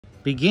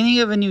Beginning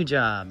of a new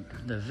job.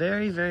 The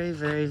very, very,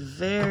 very,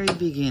 very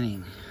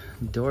beginning.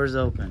 Doors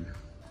open.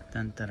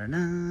 Dun, dun, dun,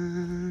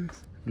 dun.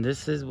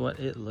 This is what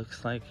it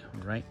looks like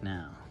right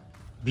now.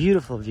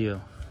 Beautiful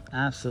view.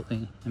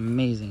 Absolutely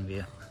amazing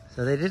view.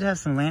 So they did have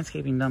some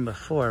landscaping done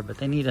before, but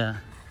they need a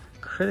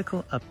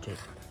critical update.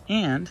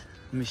 And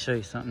let me show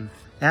you something.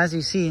 As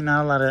you see,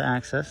 not a lot of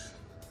access,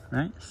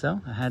 right? So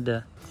I had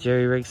to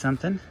jerry rig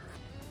something.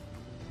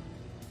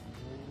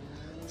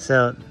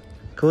 So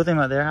cool thing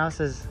about their house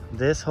is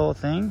this whole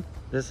thing,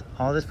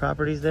 all this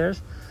property is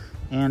theirs,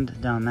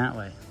 and down that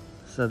way.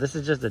 So this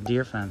is just a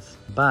deer fence,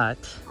 but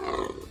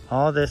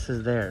all this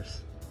is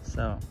theirs.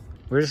 So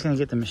we're just gonna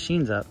get the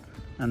machines up,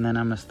 and then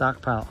I'm gonna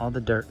stockpile all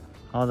the dirt,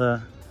 all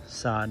the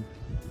sod,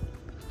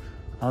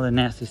 all the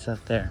nasty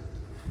stuff there.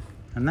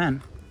 And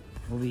then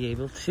we'll be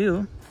able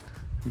to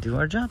do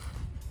our job.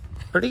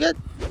 Pretty good.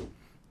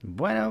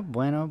 Bueno,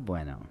 bueno,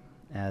 bueno.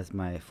 As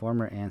my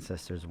former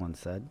ancestors once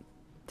said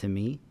to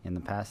me in the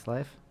past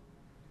life,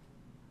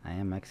 I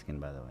am Mexican,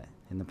 by the way.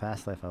 In the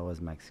past life, I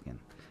was Mexican.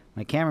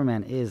 My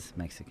cameraman is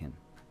Mexican.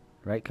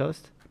 Right,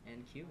 Coast?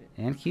 And Cuban.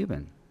 And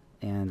Cuban.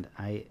 And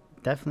I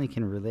definitely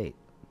can relate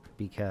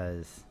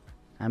because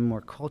I'm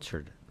more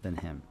cultured than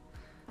him.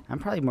 I'm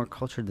probably more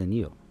cultured than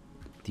you.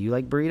 Do you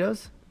like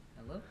burritos?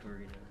 I love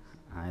burritos.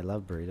 I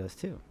love burritos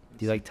too.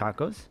 Do you like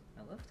tacos?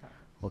 I love tacos.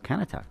 What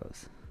kind of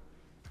tacos?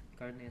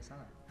 Carne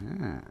asada.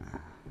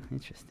 Ah,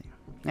 interesting.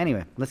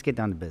 Anyway, let's get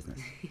down to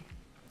business.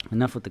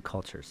 Enough with the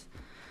cultures.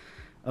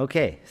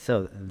 Okay,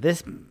 so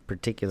this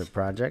particular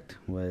project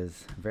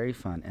was very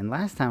fun. And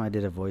last time I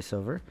did a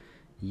voiceover,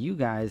 you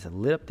guys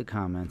lit up the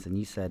comments and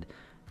you said,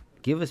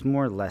 give us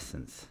more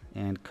lessons.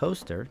 And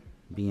Coaster,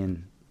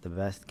 being the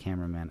best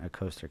cameraman a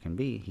coaster can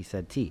be, he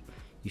said, T,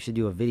 you should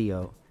do a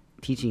video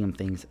teaching him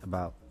things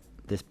about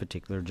this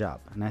particular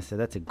job. And I said,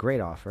 that's a great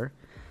offer.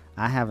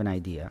 I have an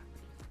idea.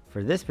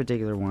 For this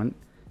particular one,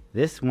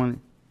 this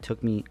one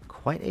took me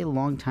quite a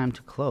long time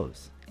to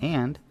close.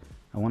 And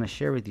I want to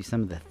share with you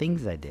some of the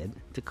things I did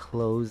to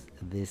close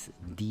this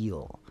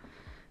deal.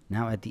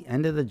 Now, at the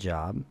end of the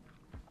job,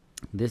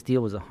 this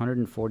deal was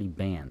 140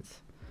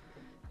 bands.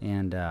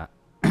 And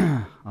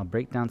I'll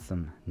break down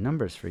some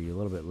numbers for you a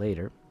little bit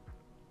later.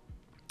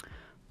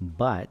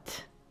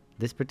 But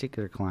this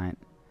particular client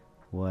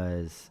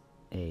was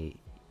a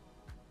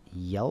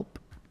Yelp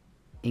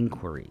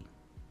inquiry.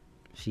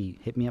 She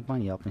hit me up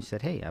on Yelp and she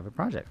said, hey, I have a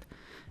project.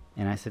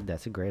 And I said,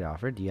 that's a great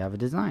offer. Do you have a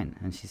design?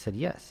 And she said,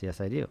 yes,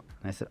 I do.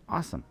 And I said,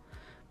 awesome.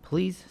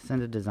 Please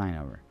send a design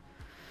over.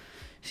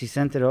 She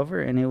sent it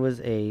over and it was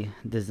a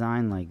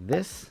design like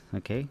this.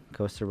 Okay,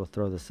 Coaster will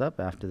throw this up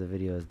after the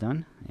video is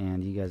done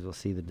and you guys will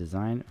see the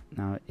design.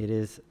 Now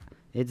it's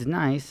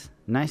nice,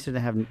 nicer to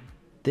have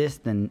this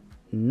than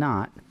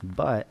not,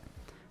 but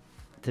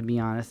to be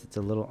honest, it's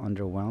a little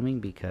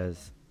underwhelming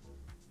because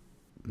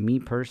me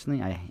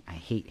personally, I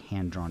hate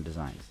hand-drawn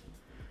designs.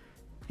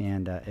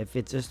 And if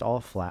it's just all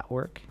flat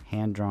work,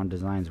 hand-drawn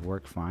designs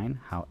work fine.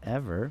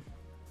 However,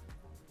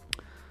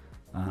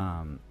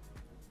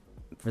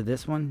 for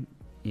this one,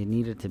 it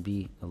needed to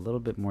be a little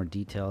bit more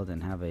detailed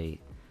and have a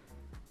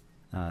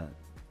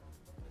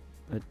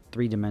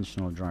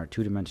three-dimensional drawing,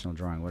 two-dimensional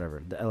drawing,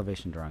 whatever, the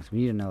elevation drawings. We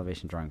need an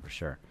elevation drawing for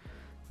sure.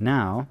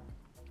 Now,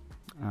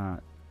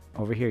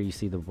 over here you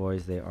see the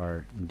boys, they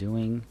are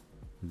doing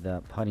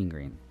the putting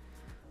green.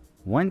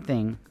 One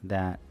thing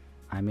that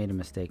I made a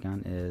mistake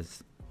on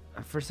is,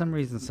 for some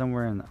reason,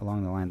 somewhere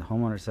along the line, the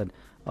homeowner said,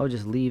 oh,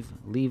 just leave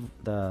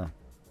the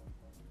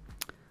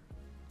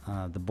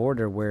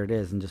border where it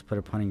is and just put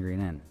a putting green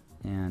in.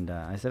 And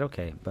I said,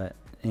 okay, but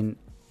in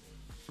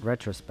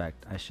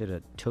retrospect, I should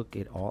have took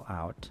it all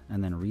out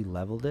and then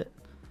re-leveled it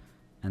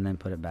and then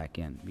put it back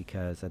in,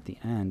 because at the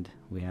end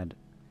we had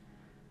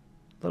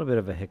a little bit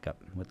of a hiccup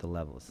with the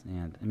levels.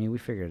 And I mean, we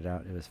figured it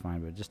out, it was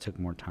fine, but it just took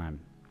more time.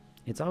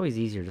 It's always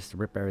easier just to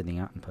rip everything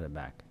out and put it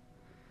back.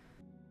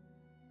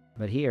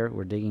 But here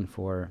we're digging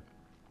for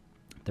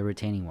the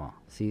retaining wall.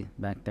 See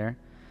back there?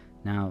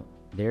 Now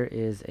there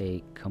is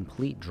a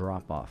complete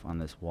drop off on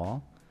this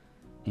wall,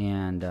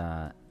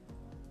 and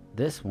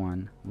this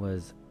one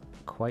was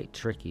quite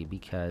tricky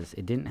because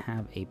it didn't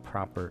have a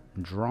proper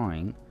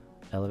drawing,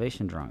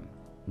 elevation drawing,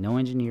 no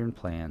engineering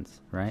plans,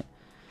 right?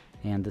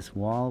 And this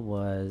wall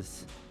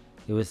was,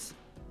 it was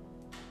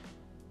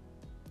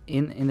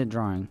in the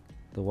drawing,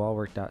 the wall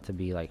worked out to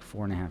be like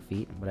 4.5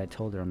 feet, but I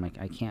told her, I'm like,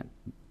 I can't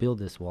build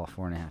this wall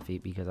 4.5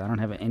 feet because I don't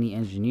have any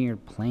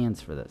engineered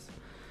plans for this.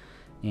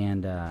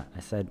 And I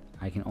said,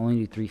 I can only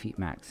do 3 feet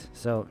max.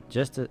 So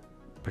just to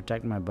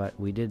protect my butt,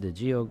 we did the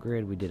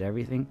geogrid, we did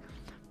everything,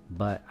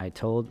 but I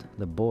told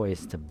the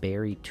boys to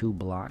bury 2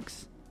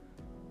 blocks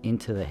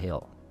into the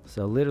hill.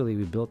 So literally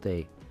we built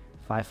a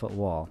 5-foot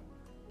wall,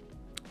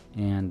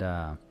 and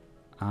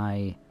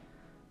I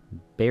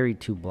buried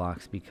 2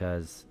 blocks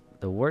because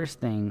the worst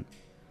thing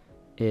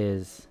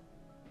is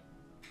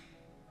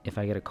if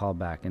I get a call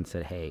back and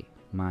said, hey,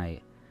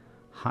 my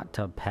hot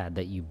tub pad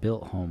that you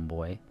built,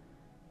 homeboy,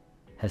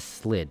 has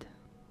slid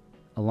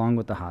along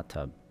with the hot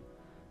tub.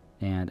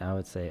 And I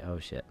would say, oh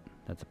shit,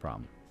 that's a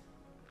problem.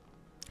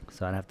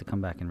 So I'd have to come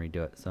back and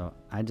redo it. So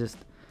I just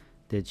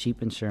did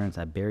cheap insurance.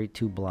 I buried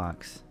 2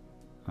 blocks.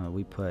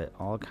 We put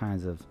all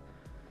kinds of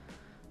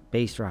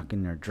base rock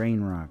in there,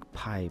 drain rock,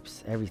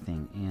 pipes,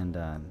 everything. And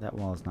that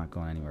wall is not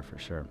going anywhere for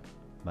sure.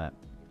 But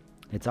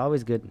it's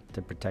always good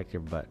to protect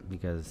your butt,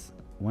 because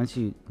once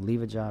you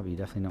leave a job, you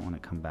definitely don't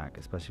want to come back,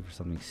 especially for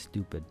something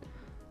stupid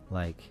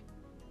like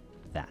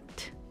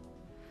that.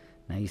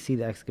 Now you see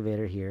the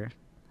excavator here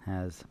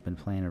has been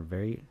playing a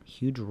very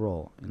huge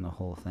role in the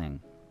whole thing.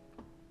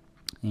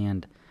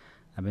 And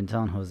I've been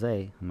telling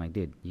Jose, I'm like,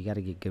 dude, you got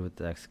to get good with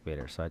the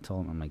excavator. So I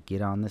told him, I'm like,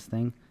 get on this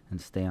thing and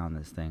stay on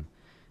this thing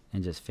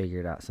and just figure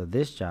it out. So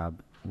this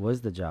job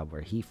was the job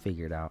where he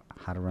figured out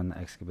how to run the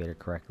excavator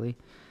correctly.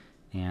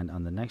 And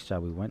on the next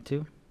job we went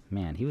to,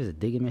 man, he was a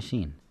digging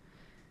machine.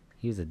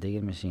 He was a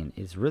digging machine.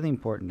 It's really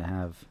important to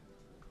have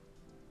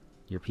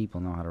your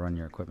people know how to run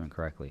your equipment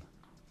correctly.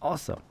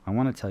 Also, I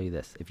want to tell you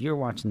this. If you're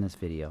watching this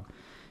video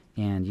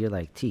and you're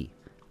like, T,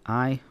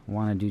 I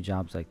want to do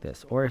jobs like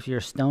this. Or if you're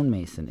a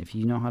stonemason, if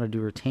you know how to do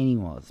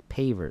retaining walls,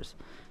 pavers,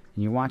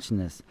 and you're watching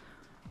this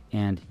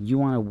and you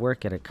want to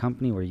work at a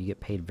company where you get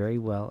paid very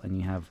well and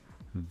you have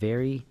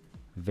very,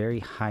 very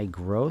high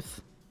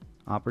growth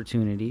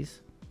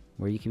opportunities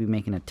where you could be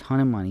making a ton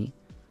of money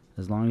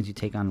as long as you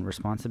take on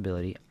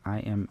responsibility, I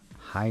am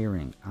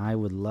hiring. I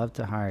would love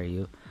to hire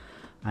you.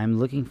 I'm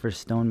looking for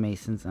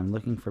stonemasons. I'm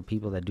looking for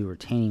people that do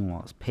retaining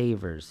walls,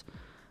 pavers,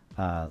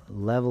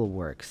 level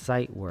work,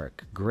 site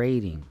work,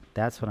 grading.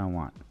 That's what I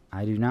want.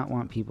 I do not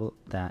want people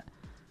that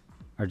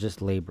are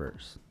just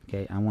laborers.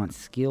 Okay, I want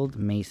skilled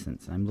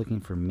masons. I'm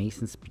looking for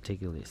masons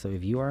particularly. So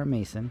if you are a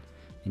mason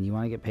and you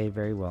want to get paid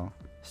very well,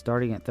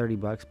 starting at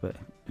 $30, but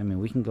I mean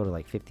we can go to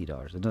like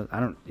 $50. It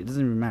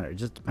doesn't even matter. It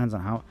just depends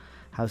on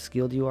how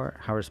skilled you are,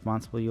 how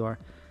responsible you are,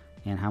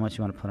 and how much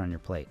you want to put on your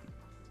plate.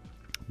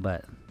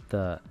 But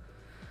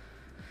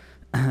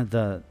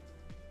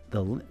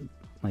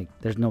like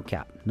there's no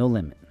cap, no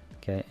limit.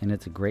 Okay, and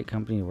it's a great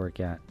company to work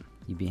at.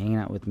 You'd be hanging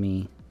out with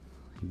me,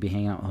 you'd be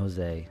hanging out with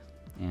Jose,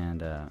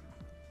 and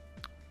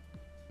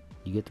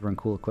you get to run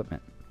cool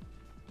equipment.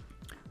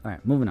 All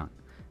right, moving on.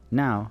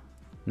 Now,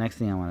 next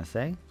thing I want to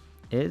say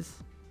is,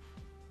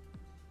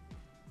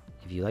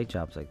 if you like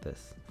jobs like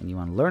this and you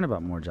want to learn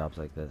about more jobs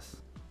like this,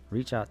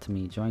 reach out to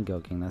me, join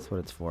GoKing. That's what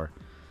it's for.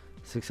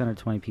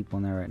 620 people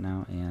in there right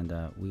now, and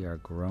we are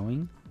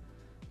growing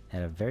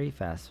at a very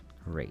fast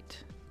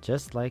rate,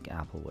 just like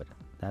Applewood.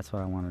 That's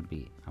what I want to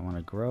be. I want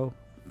to grow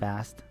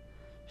fast,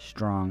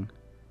 strong,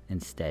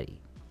 and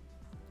steady.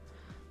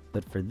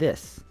 But for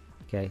this,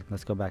 okay,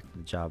 let's go back to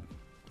the job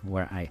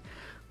where I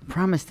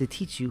promised to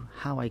teach you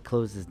how I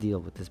closed this deal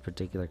with this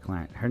particular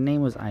client. Her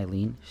name was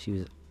Eileen. She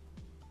was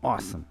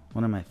awesome.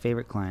 One of my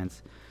favorite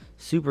clients.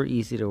 Super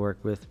easy to work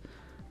with.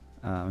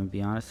 To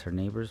be honest, her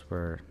neighbors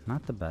were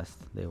not the best.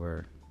 They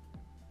were,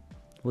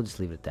 we'll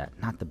just leave it at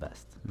that. Not the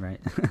best, right?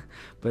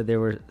 But there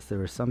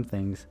were some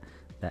things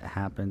that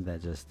happened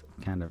that just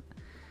kind of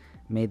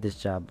made this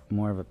job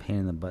more of a pain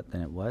in the butt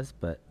than it was.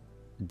 But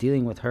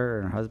dealing with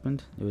her and her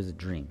husband, it was a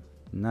dream.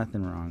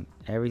 Nothing wrong.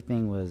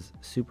 Everything was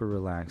super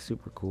relaxed,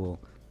 super cool.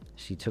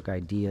 She took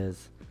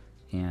ideas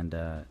and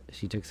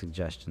she took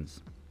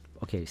suggestions.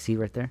 Okay, see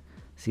right there?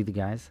 See the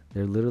guys?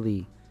 They're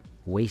literally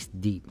waist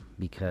deep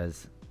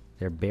because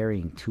they're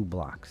burying 2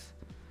 blocks.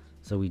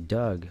 So we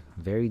dug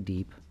very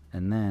deep,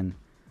 and then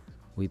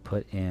we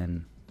put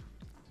in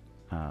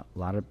a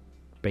lot of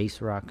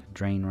base rock,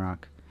 drain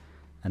rock,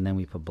 and then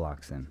we put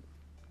blocks in.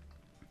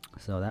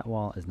 So that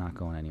wall is not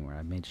going anywhere.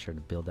 I made sure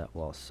to build that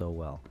wall so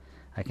well.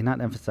 I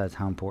cannot emphasize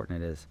how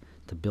important it is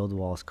to build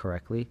walls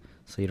correctly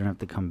so you don't have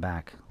to come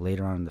back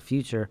later on in the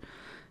future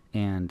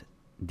and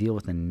deal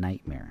with a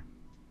nightmare.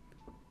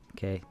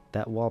 Okay,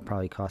 that wall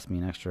probably cost me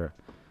an extra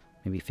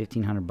maybe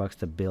 $1,500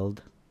 to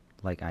build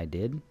like I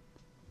did,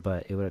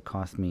 but it would have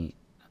cost me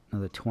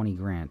another 20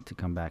 grand to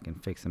come back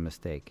and fix a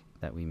mistake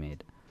that we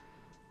made.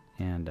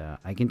 And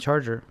I can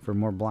charge her for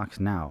more blocks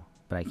now,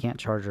 but I can't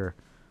charge her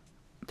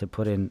to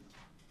put in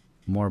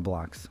more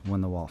blocks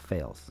when the wall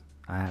fails.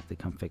 I have to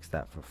come fix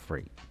that for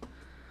free.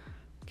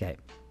 Okay,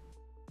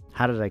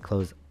 how did I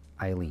close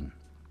Eileen?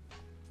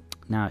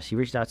 Now, she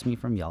reached out to me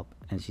from Yelp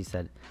and she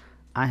said,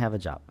 I have a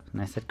job.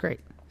 And I said, great,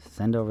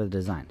 send over the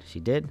design. She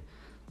did.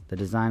 The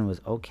design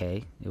was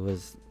okay. It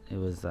was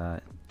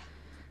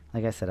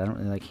like I said, I don't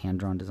really like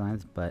hand-drawn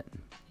designs, but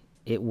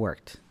it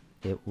worked.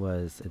 It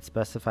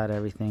specified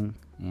everything,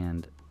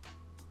 and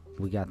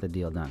we got the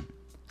deal done.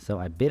 So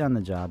I bid on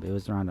the job. It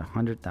was around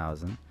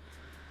 $100,000,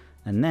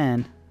 and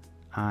then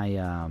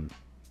and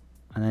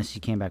then she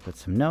came back with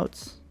some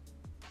notes,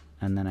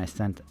 and then I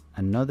sent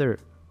another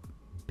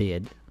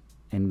bid,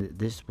 and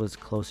this was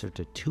closer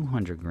to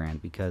 200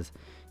 grand because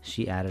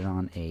she added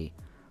on a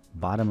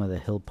bottom of the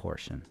hill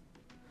portion.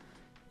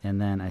 And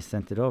then I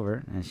sent it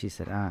over, and she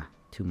said,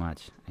 too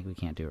much. We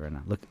can't do it right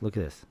now. Look at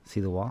this.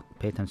 See the wall?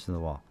 Pay attention to the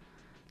wall.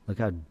 Look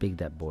how big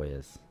that boy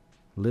is.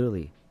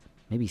 Literally,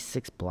 maybe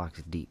 6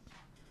 blocks deep.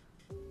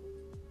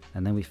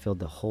 And then we filled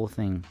the whole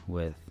thing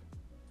with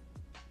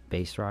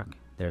base rock.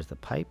 There's the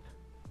pipe.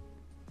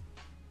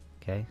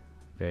 Okay,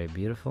 very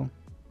beautiful.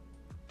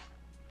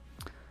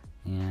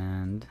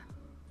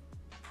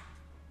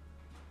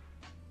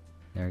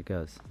 there it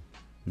goes.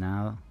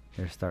 Now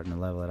they're starting to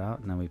level it out,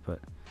 and then we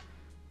put,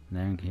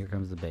 then here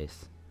comes the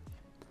base.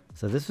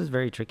 So this was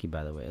very tricky,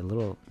 by the way. A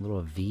little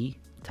V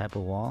type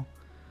of wall,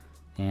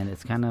 and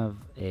it's kind of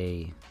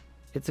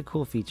it's a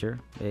cool feature.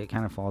 It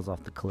kind of falls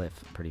off the cliff,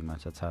 pretty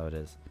much. That's how it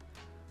is.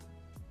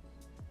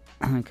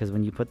 Because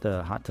when you put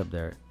the hot tub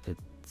there, it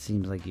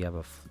seems like you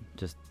have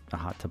just a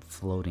hot tub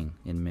floating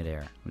in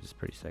midair, which is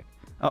pretty sick.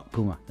 Oh,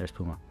 Puma. There's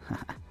Puma.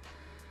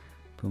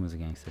 Puma's a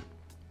gangster.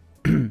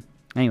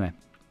 Anyway,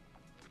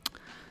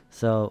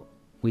 so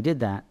we did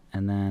that,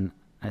 and then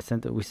we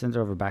sent it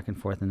over back and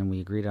forth, and then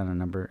we agreed on a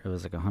number. It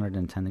was like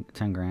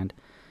 110 grand,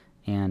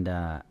 and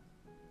I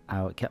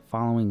kept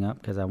following up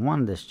because I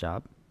wanted this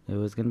job. It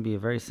was going to be a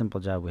very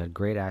simple job. We had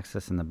great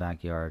access in the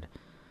backyard,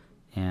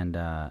 and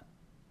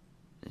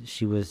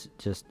she was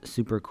just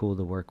super cool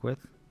to work with.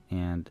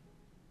 And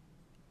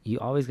you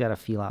always got to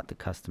feel out the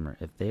customer.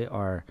 If they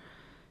are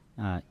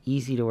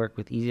easy to work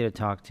with, easy to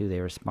talk to, they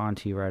respond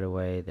to you right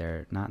away,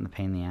 they're not in the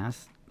pain in the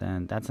ass,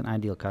 then that's an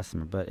ideal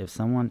customer. But if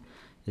someone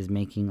is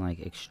making like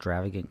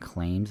extravagant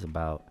claims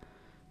about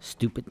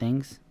stupid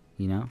things,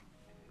 you know,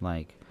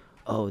 like,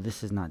 oh,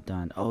 this is not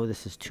done, oh,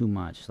 this is too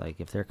much,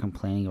 like if they're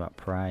complaining about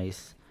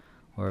price,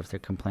 or if they're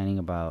complaining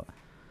about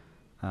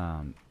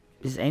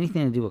is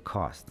anything to do with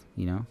cost,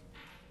 you know,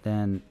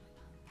 then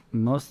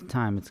most of the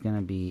time it's going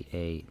to be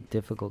a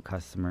difficult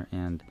customer,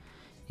 and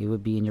it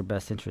would be in your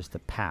best interest to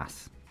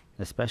pass,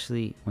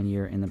 especially when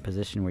you're in the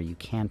position where you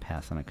can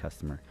pass on a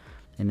customer.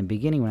 In the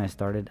beginning, when I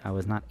started, I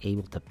was not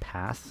able to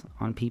pass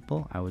on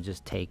people. I would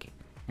just take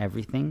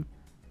everything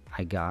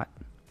I got,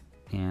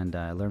 and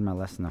I learned my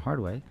lesson the hard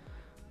way,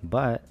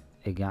 but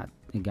it got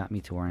me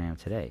to where I am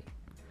today.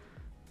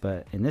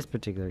 But in this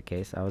particular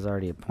case, I was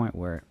already at a point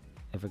where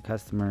if a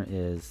customer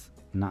is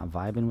not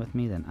vibing with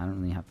me, then I don't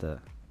really have to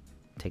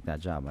take that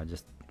job. I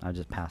just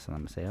pass on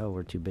them and say, oh,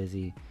 we're too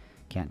busy,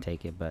 can't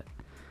take it. But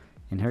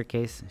in her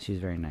case, she's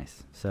very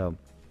nice. So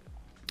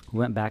we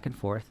went back and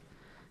forth,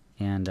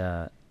 and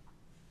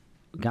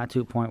got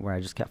to a point where I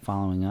just kept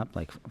following up,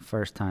 like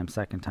first time,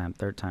 second time,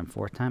 third time,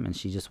 fourth time, and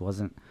she just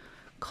wasn't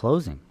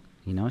closing.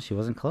 You know, she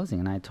wasn't closing.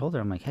 And I told her,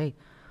 I'm like, hey,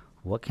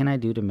 what can I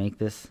do to make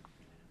this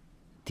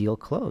deal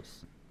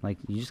close? Like,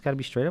 you just got to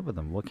be straight up with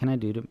them. What can I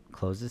do to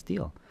close this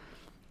deal?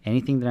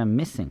 Anything that I'm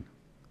missing?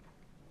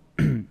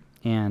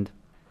 And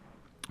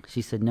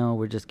she said, no,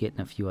 we're just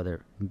getting a few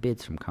other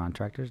bids from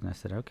contractors. And I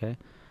said, okay,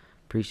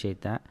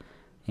 appreciate that.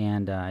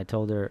 And I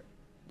told her,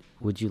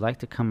 would you like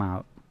to come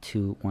out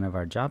to one of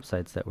our job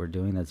sites that we're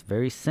doing that's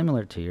very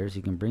similar to yours?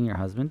 You can bring your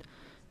husband,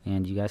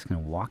 and you guys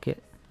can walk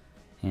it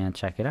and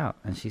check it out.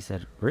 And she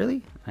said,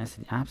 really? I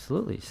said,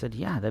 absolutely. She said,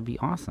 yeah, that'd be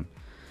awesome.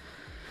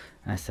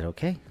 And I said,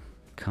 okay,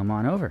 come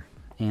on over.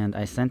 And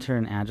I sent her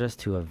an address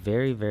to a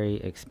very, very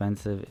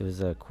expensive, it was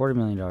a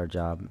 $250,000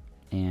 job,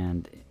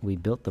 and we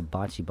built the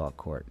bocce ball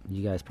court.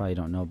 You guys probably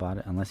don't know about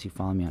it unless you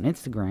follow me on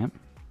Instagram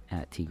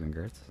at Tigran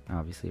Gertz,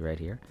 obviously right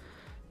here.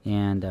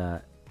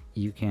 And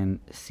you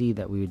can see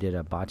that we did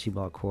a bocce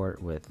ball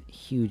court with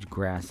huge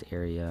grass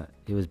area.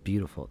 It was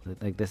beautiful.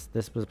 Like this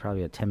was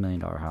probably a $10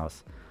 million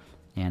house.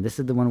 And this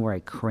is the one where I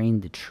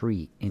craned the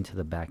tree into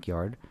the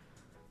backyard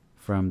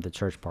from the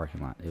church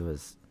parking lot. It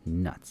was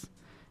nuts.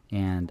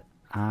 And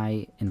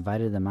I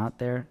invited them out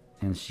there,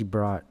 and she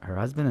brought her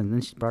husband, and then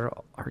she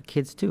brought her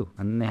kids too.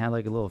 And then they had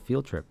like a little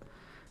field trip.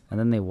 And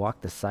then they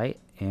walked the site,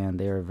 and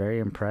they were very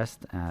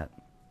impressed at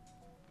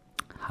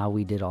how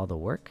we did all the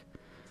work.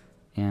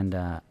 And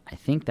I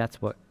think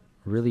that's what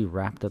really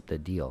wrapped up the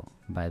deal,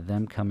 by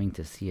them coming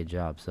to see a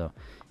job. So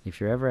if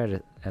you're ever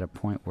at a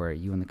point where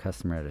you and the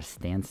customer are at a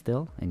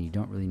standstill and you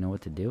don't really know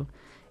what to do,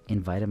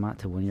 invite them out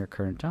to one of your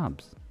current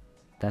jobs.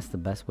 That's the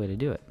best way to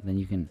do it. Then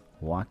you can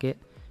walk it,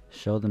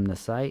 show them the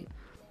site,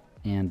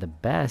 and the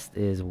best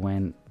is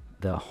when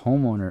the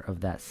homeowner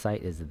of that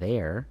site is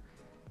there,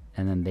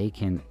 and then they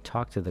can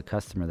talk to the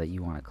customer that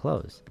you want to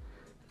close.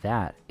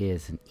 That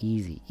is an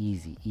easy,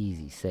 easy,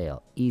 easy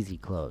sale, easy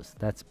close.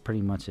 That's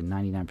pretty much a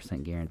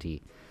 99%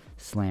 guarantee,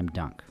 slam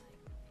dunk.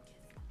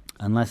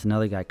 Unless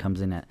another guy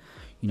comes in at,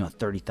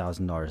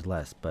 $30,000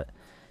 less. But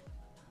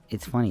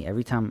it's funny,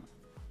 every time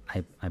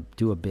I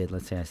do a bid,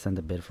 let's say I send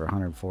a bid for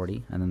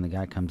 140, and then the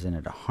guy comes in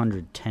at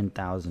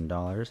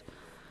 $110,000,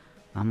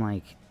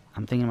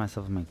 I'm thinking to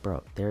myself,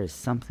 bro, there is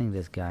something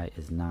this guy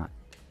is not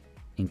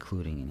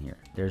including in here.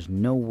 There's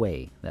no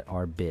way that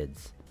our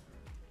bids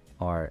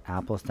are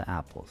apples to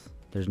apples.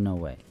 There's no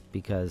way,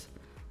 because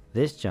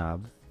this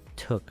job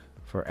took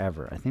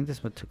forever. I think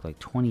this one took like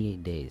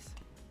 28 days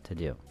to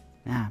do.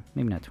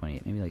 Maybe not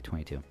 28, maybe like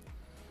 22.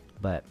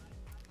 But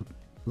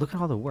look at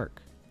all the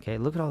work, okay?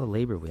 Look at all the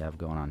labor we have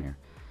going on here.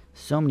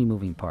 So many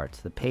moving parts.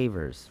 The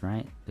pavers,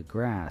 right? The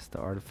grass, the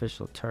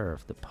artificial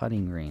turf, the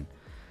putting green,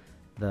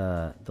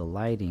 the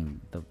lighting,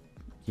 the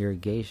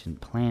irrigation,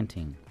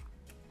 planting.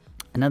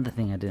 Another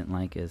thing I didn't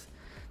like is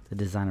the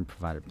designer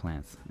provided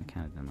plants. I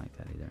kind of didn't like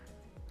that either.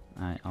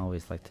 I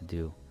always like to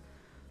do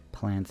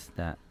plants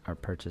that are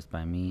purchased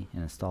by me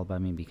and installed by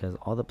me, because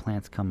all the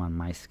plants come on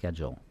my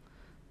schedule.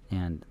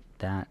 And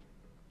that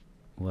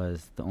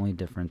was the only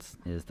difference,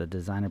 is the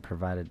designer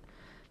provided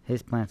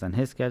his plants on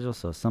his schedule.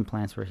 So some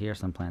plants were here,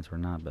 some plants were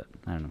not. But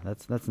I don't know.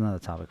 That's another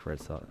topic for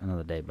itself,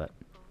 another day. But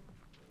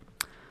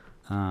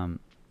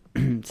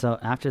so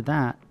after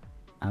that,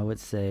 I would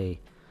say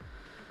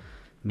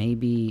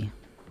maybe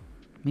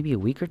a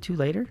week or two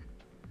later,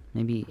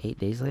 maybe 8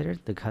 days later,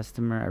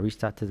 I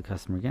reached out to the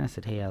customer again. I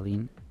said, hey,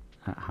 Aline,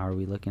 how are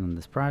we looking on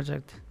this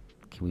project?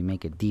 Can we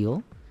make a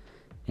deal?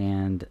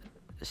 And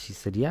she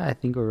said, yeah, I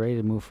think we're ready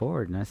to move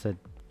forward. And I said,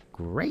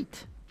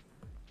 great.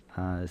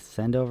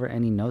 Send over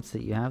any notes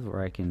that you have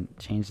where I can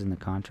change in the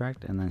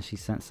contract. And then she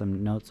sent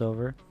some notes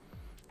over,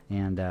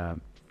 and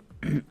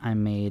I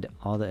made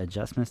all the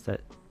adjustments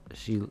that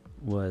she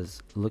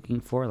was looking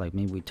for. Like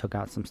maybe we took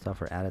out some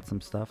stuff or added some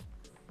stuff.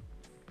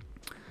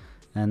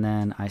 And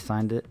then I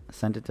signed it,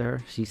 sent it to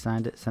her. She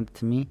signed it, sent it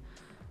to me.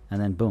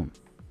 And then boom,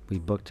 we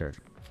booked her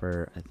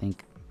for, I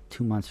think,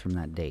 2 months from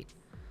that date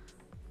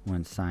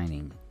when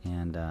signing.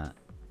 And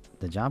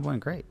the job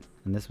went great.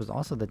 And this was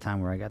also the time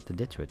where I got the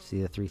ditch witch.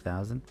 See the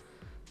 3000?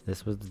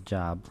 This was the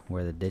job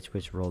where the ditch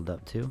witch rolled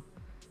up to.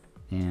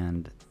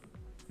 And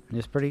it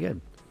was pretty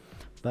good.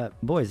 But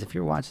boys, if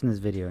you're watching this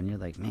video and you're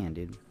like, man,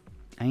 dude,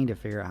 I need to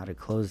figure out how to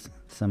close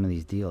some of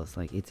these deals.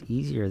 Like, it's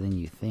easier than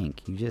you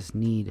think. You just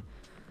need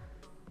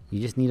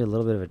a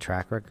little bit of a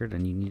track record,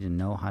 and you need to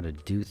know how to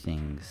do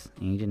things,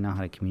 and you need to know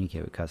how to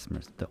communicate with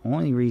customers. The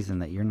only reason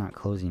that you're not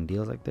closing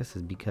deals like this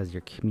is because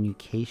your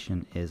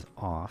communication is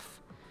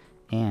off,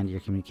 and your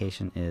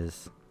communication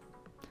is,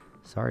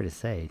 sorry to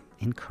say,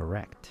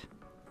 incorrect.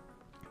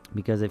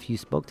 Because if you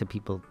spoke to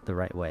people the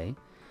right way,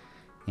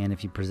 and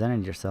if you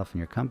presented yourself and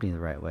your company the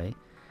right way,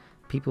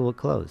 people will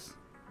close.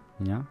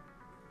 You know,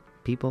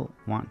 people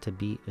want to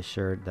be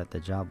assured that the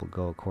job will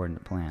go according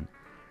to plan,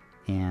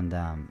 and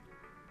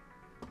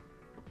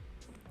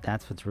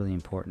that's what's really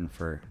important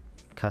for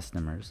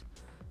customers,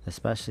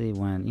 especially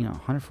when, you know,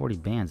 140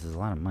 bands is a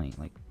lot of money.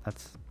 Like,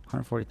 that's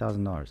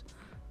 $140,000.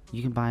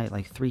 You can buy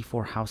like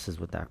 3-4 houses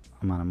with that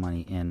amount of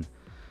money in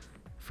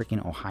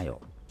freaking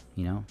Ohio,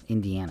 you know,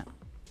 Indiana.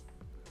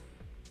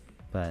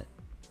 But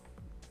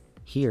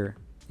here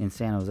in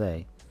San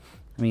Jose,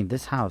 I mean,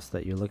 this house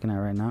that you're looking at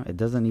right now, it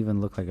doesn't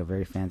even look like a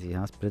very fancy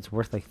house, but it's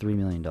worth like $3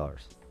 million,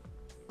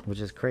 which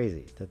is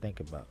crazy to think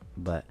about.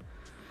 But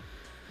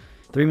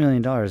 $3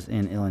 million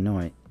in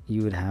Illinois,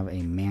 you would have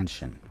a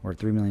mansion, or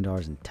 $3 million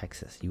in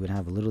Texas. You would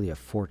have literally a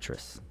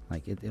fortress.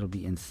 Like, it'll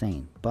be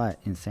insane. But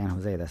in San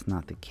Jose, that's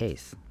not the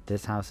case.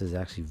 This house is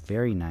actually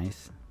very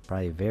nice,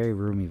 probably very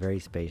roomy, very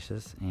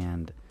spacious,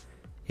 and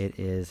it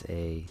is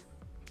a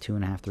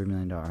 $2.5–3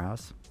 million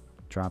house.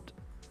 Dropped,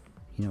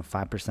 you know,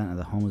 5% of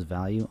the home's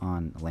value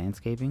on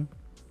landscaping.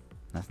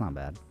 That's not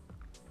bad.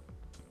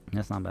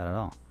 That's not bad at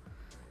all.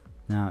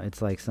 Now,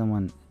 it's like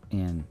someone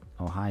in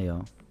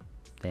Ohio,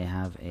 they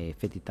have a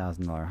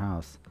 $50,000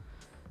 house,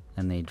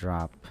 and they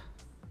drop,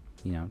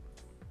 you know,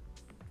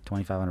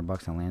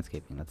 $2,500 on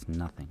landscaping. That's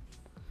nothing.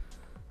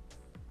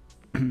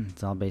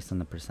 It's all based on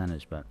the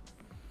percentage. But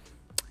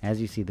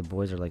as you see, the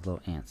boys are like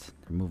little ants.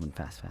 They're moving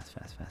fast.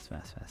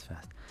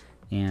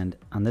 And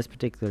on this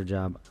particular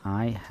job,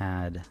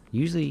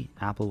 usually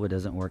applewood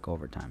doesn't work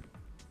overtime,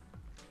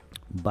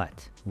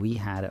 but we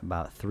had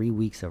about 3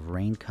 weeks of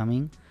rain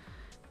coming,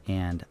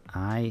 and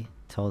I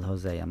told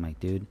Jose, I'm like,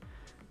 dude,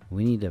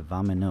 we need to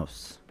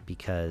vamonos,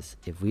 because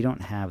if we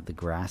don't have the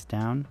grass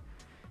down,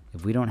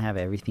 if we don't have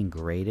everything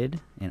graded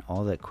and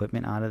all the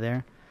equipment out of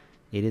there,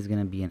 it is going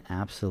to be an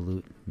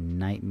absolute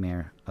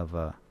nightmare of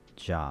a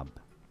job.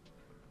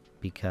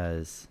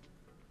 Because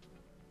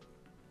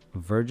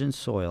virgin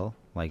soil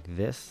like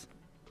this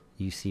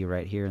you see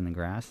right here in the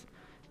grass,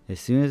 as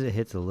soon as it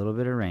hits a little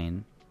bit of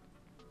rain,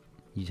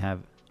 you have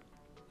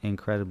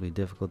incredibly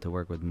difficult to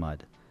work with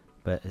mud.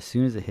 But as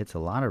soon as it hits a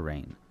lot of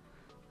rain,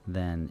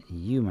 then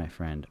you, my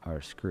friend,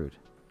 are screwed.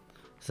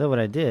 So what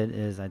I did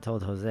is I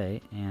told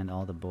Jose and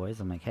all the boys,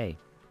 I'm like, hey,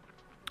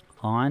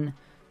 on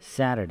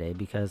Saturday,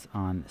 because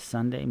on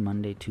Sunday,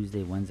 Monday,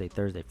 Tuesday, Wednesday,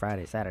 Thursday,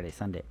 Friday, Saturday,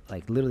 Sunday,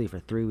 like literally for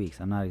 3 weeks,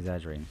 I'm not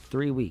exaggerating,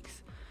 3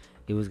 weeks,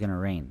 it was going to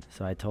rain.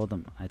 So I told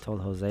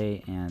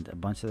Jose and a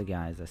bunch of the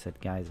guys, I said,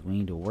 guys, we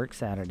need to work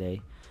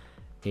Saturday.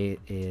 It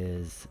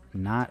is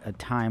not a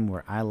time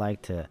where I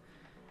like to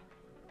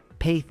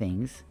pay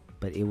things,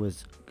 but it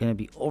was going to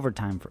be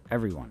overtime for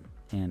everyone.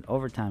 And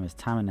overtime is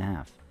time and a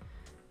half.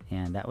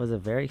 And that was a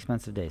very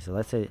expensive day. So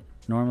let's say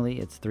normally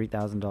it's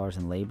 $3,000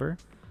 in labor.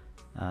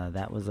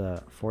 That was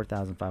a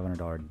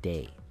 $4,500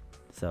 day.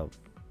 So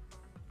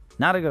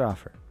not a good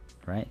offer,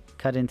 right?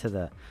 Cut into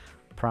the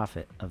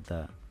profit of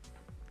the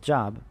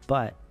job,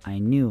 but I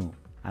knew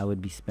I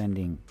would be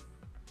spending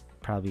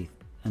probably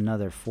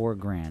another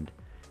 $4,000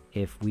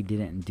 if we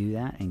didn't do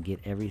that and get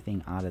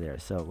everything out of there.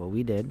 So what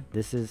we did,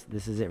 this is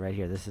it right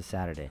here. This is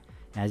Saturday.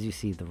 As you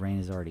see, the rain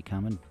is already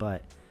coming,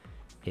 but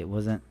it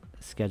wasn't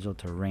scheduled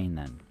to rain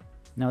then.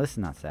 No, this is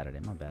not Saturday.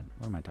 My bad.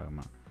 What am I talking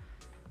about?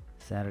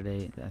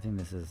 Saturday, I think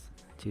this is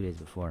 2 days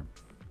before.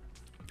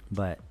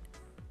 But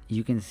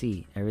you can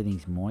see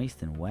everything's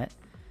moist and wet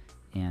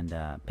and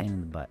pain in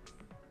the butt.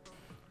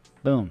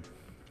 Boom.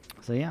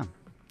 So yeah,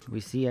 we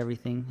see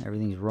everything.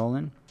 Everything's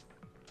rolling.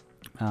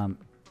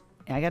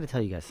 I got to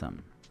tell you guys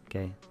something,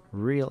 okay?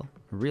 Real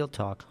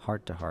talk,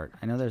 heart to heart.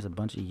 I know there's a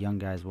bunch of young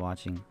guys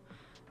watching.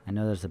 I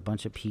know there's a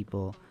bunch of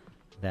people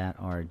that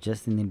are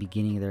just in the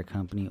beginning of their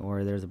company,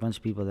 or there's a bunch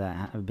of people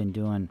that have been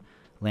doing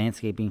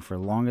landscaping for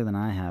longer than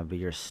I have, but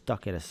you're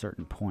stuck at a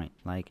certain point.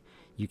 Like,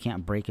 you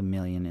can't break $1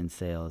 million in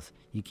sales.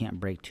 You can't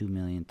break 2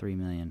 million, 3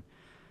 million,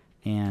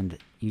 and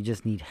you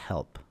just need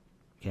help,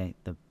 okay?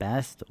 The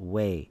best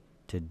way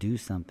to do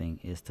something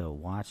is to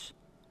watch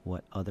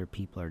what other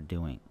people are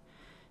doing.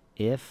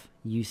 If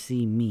you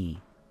see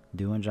me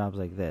doing jobs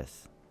like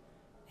this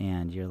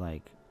and you're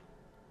like,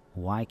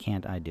 why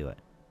can't I do it?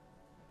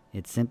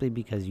 It's simply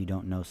because you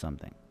don't know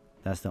something.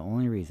 That's the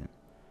only reason.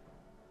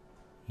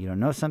 You don't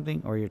know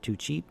something, or you're too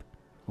cheap,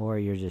 or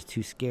you're just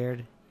too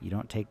scared. You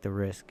don't take the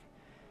risk.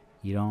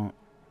 You don't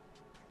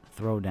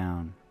throw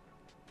down.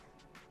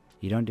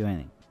 You don't do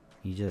anything.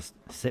 You just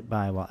sit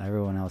by while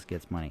everyone else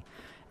gets money.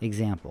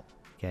 Example,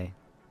 okay?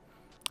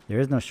 There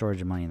is no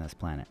shortage of money on this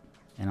planet,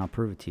 and I'll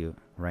prove it to you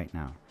right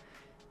now.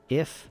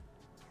 If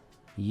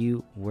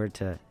you were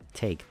to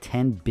take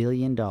 $10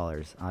 billion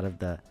out of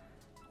the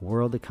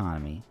world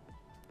economy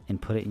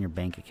and put it in your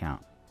bank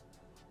account,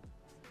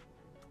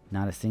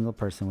 not a single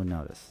person would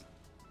notice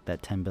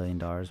that $10 billion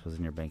was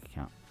in your bank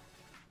account.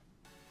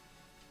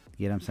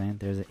 You get what I'm saying?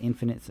 There's an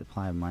infinite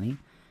supply of money,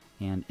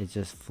 and it's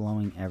just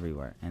flowing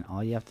everywhere. And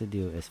all you have to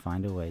do is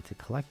find a way to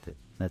collect it.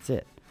 That's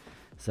it.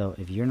 So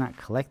if you're not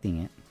collecting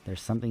it,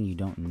 there's something you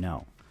don't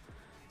know.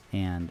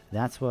 And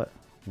that's what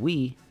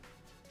we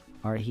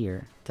are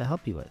here to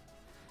help you with.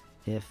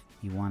 If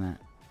you want to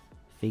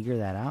figure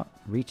that out,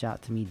 reach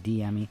out to me,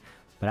 DM me.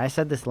 But I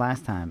said this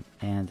last time,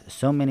 and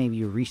so many of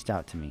you reached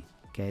out to me.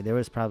 Okay, there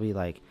was probably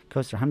like,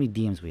 Coaster, how many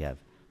DMs we have?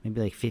 Maybe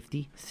like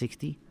 50,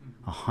 60,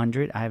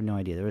 100? I have no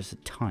idea. There was a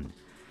ton.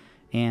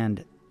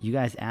 And you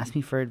guys asked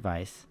me for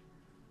advice,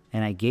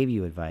 and I gave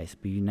you advice,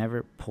 but you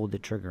never pulled the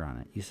trigger on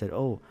it. You said,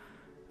 oh,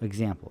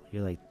 example.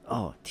 You're like,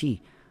 oh,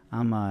 T,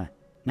 I'm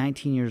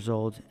 19 years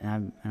old,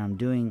 and I'm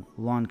doing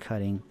lawn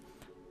cutting,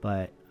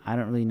 but I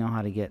don't really know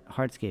how to get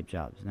hardscape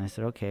jobs. And I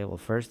said, okay, well,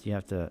 first you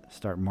have to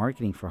start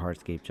marketing for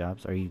hardscape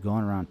jobs. Are you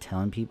going around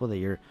telling people that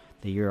you're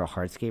a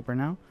hardscaper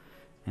now?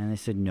 And they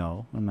said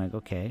no. I'm like,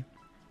 okay.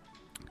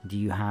 Do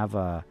you have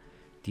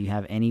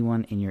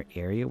anyone in your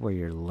area where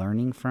you're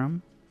learning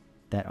from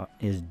that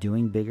is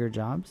doing bigger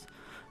jobs?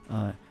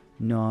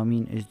 No, I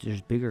mean,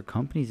 there's bigger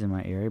companies in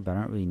my area, but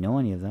I don't really know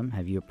any of them.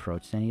 Have you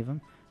approached any of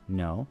them?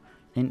 No.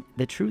 And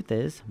the truth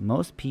is,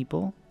 most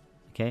people,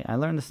 okay, I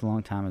learned this a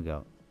long time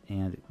ago,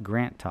 and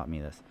Grant taught me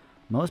this.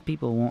 Most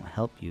people won't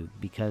help you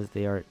because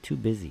they are too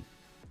busy.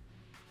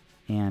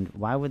 And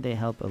why would they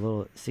help a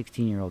little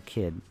 16-year-old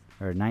kid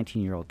or a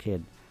 19-year-old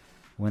kid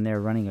when they're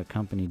running a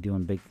company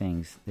doing big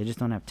things? They just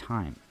don't have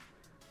time.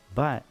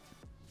 But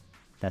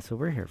that's what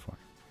we're here for.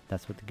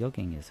 That's what the Go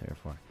Gang is here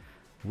for.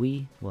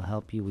 We will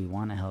help you. We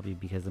want to help you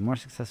because the more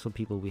successful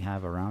people we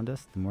have around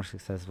us, the more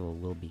successful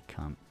we'll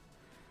become.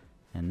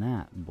 And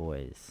that,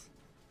 boys,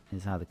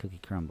 is how the cookie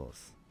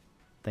crumbles.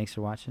 Thanks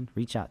for watching.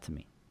 Reach out to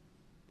me.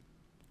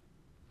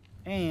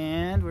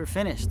 And we're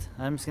finished.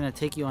 I'm just going to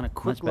take you on a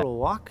quick little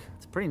walk.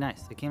 It's pretty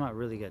nice. It came out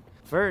really good.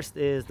 First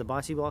is the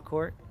bocce ball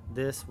court.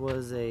 This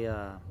was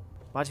a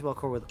bocce ball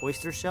court with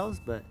oyster shells,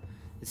 but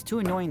it's too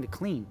annoying to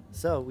clean.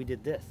 So we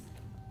did this.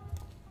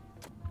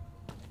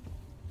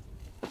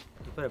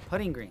 We put a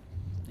putting green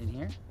in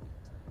here.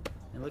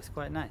 It looks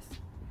quite nice.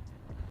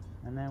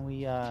 And then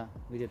we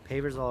did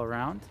pavers all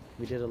around.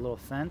 We did a little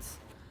fence.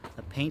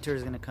 A painter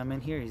is going to come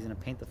in here. He's going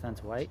to paint the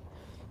fence white.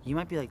 You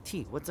might be like,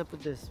 T, what's up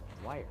with this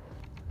wire?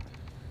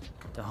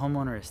 The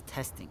homeowner is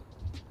testing.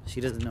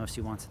 She doesn't know if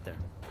she wants it there.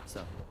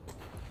 So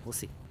we'll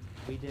see.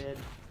 We did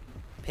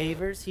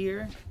pavers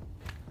here.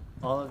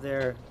 All of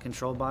their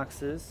control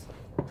boxes.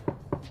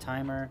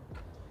 Timer.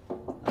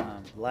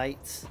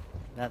 Lights.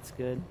 That's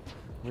good.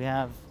 We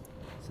have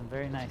some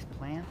very nice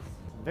plants.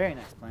 Very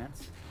nice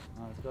plants.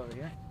 Let's go over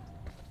here.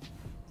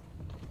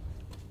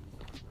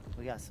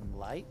 We got some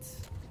lights.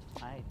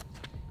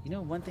 You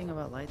know, one thing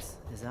about lights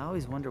is I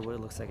always wonder what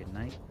it looks like at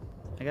night.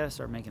 I gotta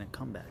start making a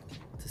comeback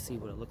to see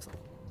what it looks like.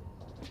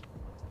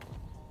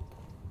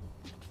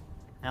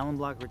 Allen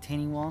block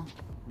retaining wall.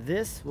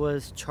 This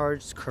was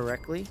charged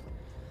correctly.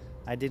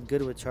 I did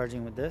good with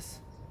charging with this.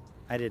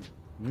 I did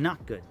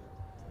not good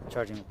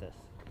charging with this.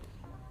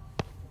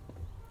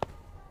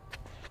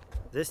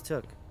 This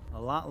took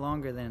a lot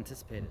longer than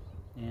anticipated,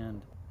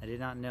 and I did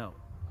not know.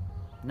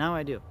 Now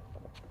I do.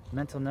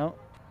 Mental note,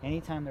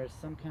 anytime there's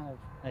some kind of,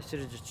 I should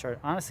have just charged,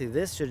 honestly,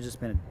 this should have just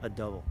been a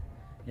double.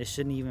 It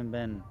shouldn't even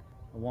been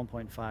a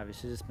 1.5. It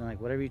should have just been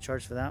like, whatever you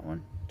charge for that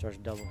one,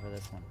 charge double for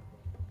this one.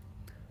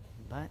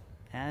 But,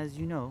 as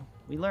you know,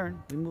 we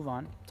learn, we move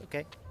on, it's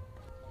okay.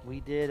 We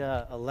did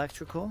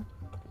electrical.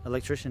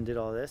 Electrician did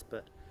all this,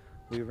 but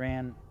we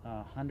ran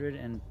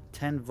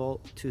 110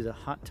 volt to the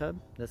hot tub.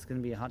 That's gonna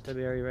be a hot tub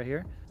area right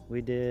here.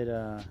 We did,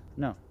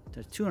 no,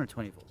 there's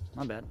 220 volt,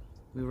 my bad.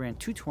 We ran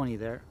 220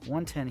 there,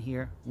 110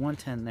 here,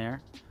 110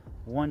 there,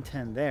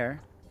 110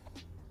 there,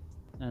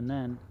 and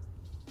then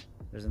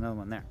there's another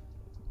one there.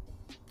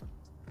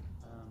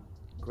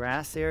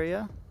 grass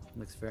area.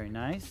 Looks very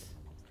nice.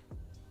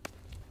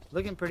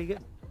 Looking pretty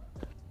good.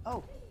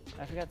 Oh,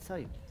 I forgot to tell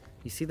you.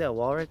 You see that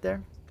wall right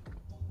there?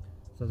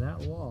 So that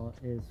wall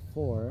is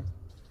for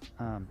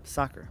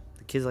soccer.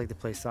 The kids like to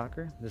play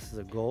soccer. This is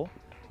a goal.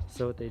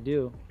 So what they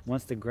do,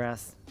 once the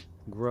grass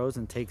grows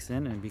and takes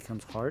in and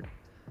becomes hard,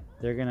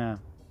 they're gonna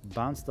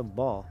bounce the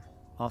ball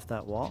off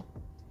that wall,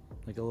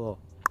 like a little,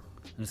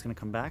 and it's gonna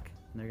come back,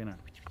 and they're gonna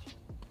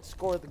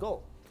score the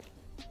goal.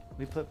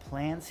 We put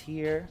plants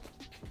here.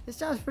 This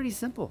job's pretty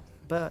simple,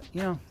 but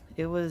you know,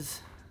 it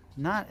was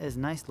not as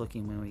nice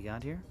looking when we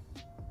got here,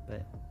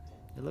 but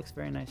it looks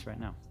very nice right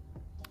now.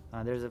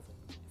 There's a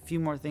few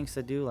more things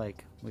to do,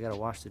 like we gotta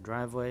wash the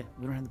driveway.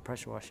 We don't have the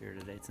pressure washer here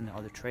today, it's in the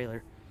other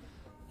trailer,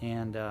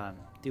 and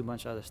do a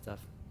bunch of other stuff,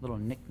 little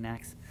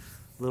knickknacks,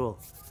 little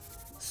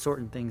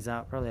sorting things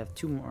out. Probably have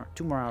two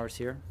more hours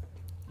here,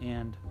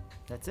 and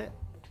that's it.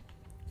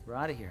 We're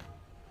out of here.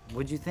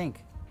 What'd you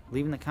think?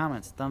 Leave in the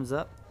comments. Thumbs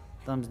up,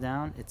 thumbs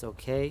down. It's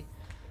okay.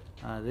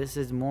 This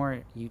is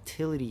more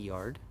utility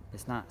yard.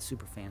 It's not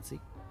super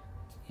fancy,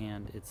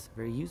 and it's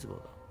very usable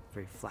though.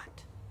 Very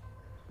flat.